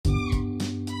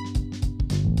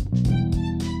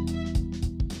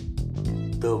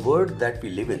The world that we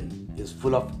live in is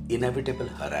full of inevitable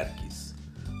hierarchies.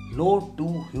 No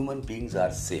two human beings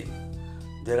are same.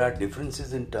 There are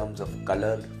differences in terms of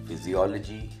color,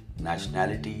 physiology,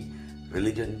 nationality,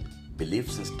 religion,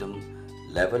 belief system,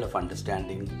 level of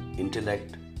understanding,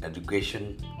 intellect,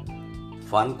 education,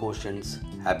 fun quotients,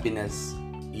 happiness,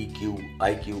 EQ,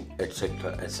 IQ,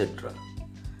 etc. etc.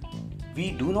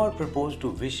 We do not propose to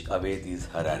wish away these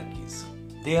hierarchies.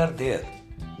 They are there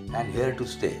and here to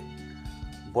stay.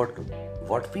 But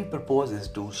what we propose is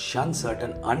to shun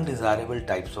certain undesirable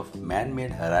types of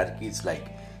man-made hierarchies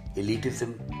like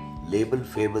elitism, label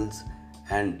fables,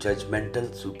 and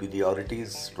judgmental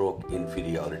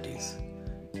superiorities/inferiorities.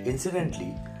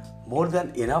 Incidentally, more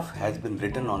than enough has been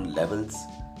written on levels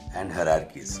and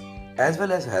hierarchies, as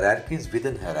well as hierarchies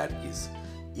within hierarchies.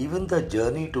 Even the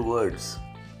journey towards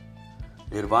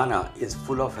Nirvana is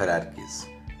full of hierarchies.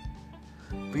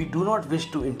 We do not wish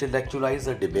to intellectualize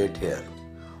the debate here.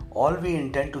 All we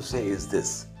intend to say is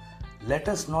this: let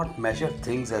us not measure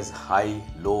things as high,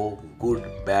 low, good,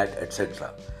 bad,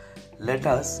 etc. Let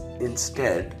us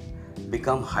instead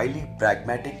become highly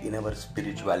pragmatic in our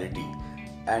spirituality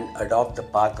and adopt the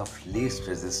path of least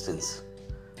resistance,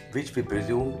 which we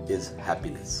presume is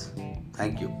happiness.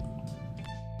 Thank you.